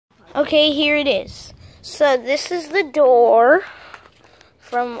Okay, here it is. So this is the door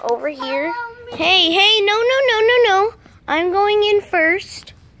from over here. Hey, no. I'm going in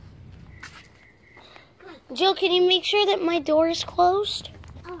first. Jill, can you make sure that my door is closed?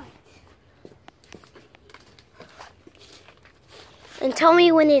 And tell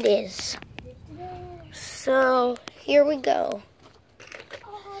me when it is. So, here we go.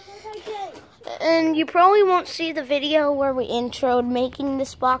 And you probably won't see the video where we introed making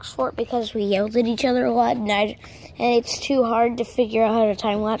this box fort because we yelled at each other a lot and it's too hard to figure out how to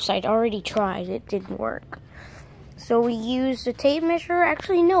time lapse. I'd already tried, it didn't work. So we used a tape measure.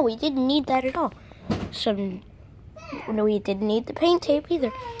 Actually, no, we didn't need that at all. No, we didn't need the paint tape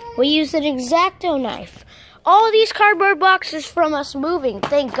either. We used an X-Acto knife. All these cardboard boxes from us moving,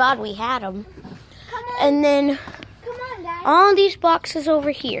 thank God we had them. And then all these boxes over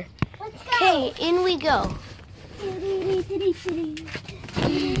here. Okay, in we go.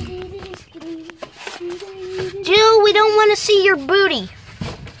 Jill, we don't want to see your booty.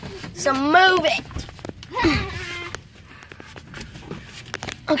 So move it.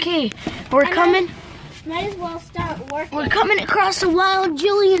 Okay, we're coming. Might as well start working. We're coming across the wild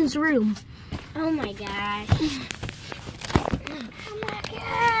Jillian's room. Oh my gosh. Oh my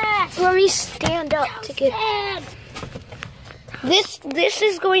gosh. Let me stand up to get this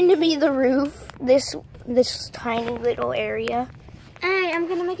is going to be the roof. This tiny little area. Hey, I'm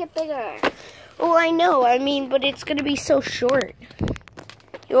gonna make it bigger. Oh, I know. I mean, but it's gonna be so short.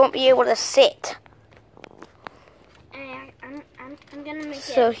 You won't be able to sit. Hey, I'm gonna make it.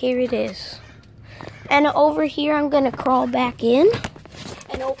 So here it is. And over here, I'm gonna crawl back in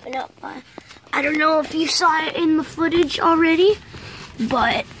and open up. I don't know if you saw it in the footage already,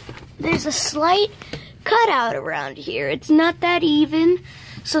 but there's a slight cutout around here. It's not that even.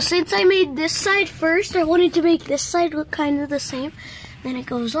 So since I made this side first, I wanted to make this side look kind of the same. Then it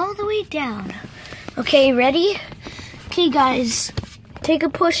goes all the way down. Okay, ready? Okay, guys, take a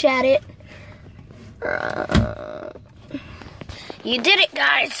push at it. You did it,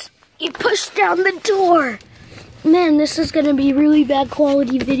 guys. You pushed down the door. Man, this is gonna be really bad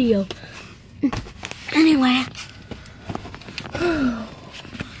quality video. Anyway.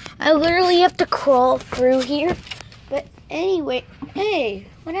 I literally have to crawl through here. But anyway, hey,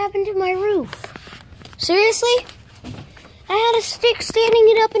 what happened to my roof? Seriously? I had a stick standing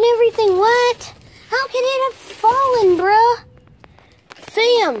it up and everything. What? How can it have fallen, bruh?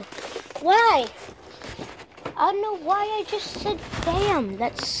 Fam, why? I don't know why I just said fam.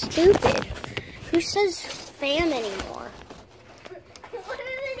 That's stupid. Who says fam anymore? What does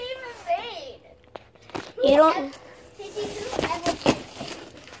it even mean? You don't...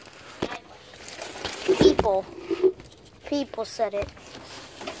 People said it.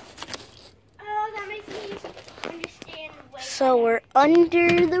 Oh, that makes me understand. So we're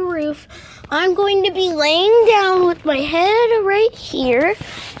under the roof. I'm going to be laying down with my head right here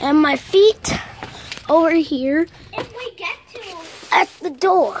and my feet over here. If we get to at the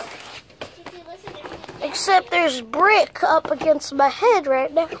door. if you listen to Except there's brick up against my head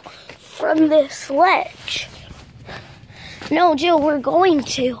right now from this ledge. No, Jill, we're going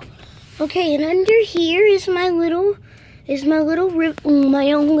to. Okay, and under here is my own little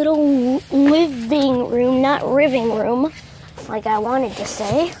living room, not riving room, like I wanted to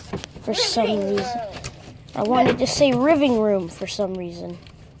say for some reason. I wanted to say riving room for some reason.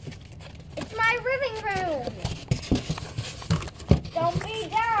 It's my living room. Don't be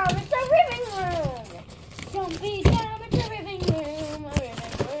down, it's a living room. Don't be down, it's a living room. A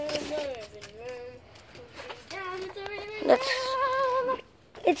living room, a living room. Don't be down, it's a living room.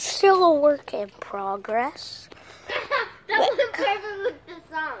 It's still a work in progress. That was perfect with the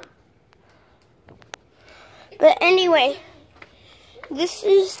song. But anyway, this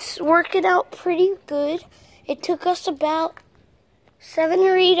is working out pretty good. It took us about 7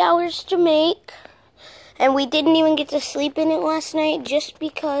 or 8 hours to make. And we didn't even get to sleep in it last night just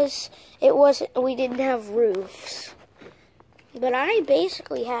because we didn't have roofs. But I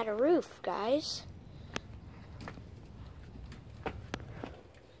basically had a roof, guys.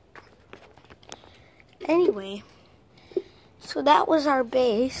 Anyway, so that was our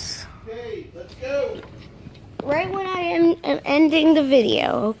base. Okay, let's go. Right when I am ending the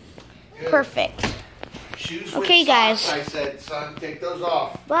video. Good. Perfect. Shoes Okay, with guys. socks, I said, son, take those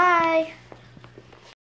off. Bye.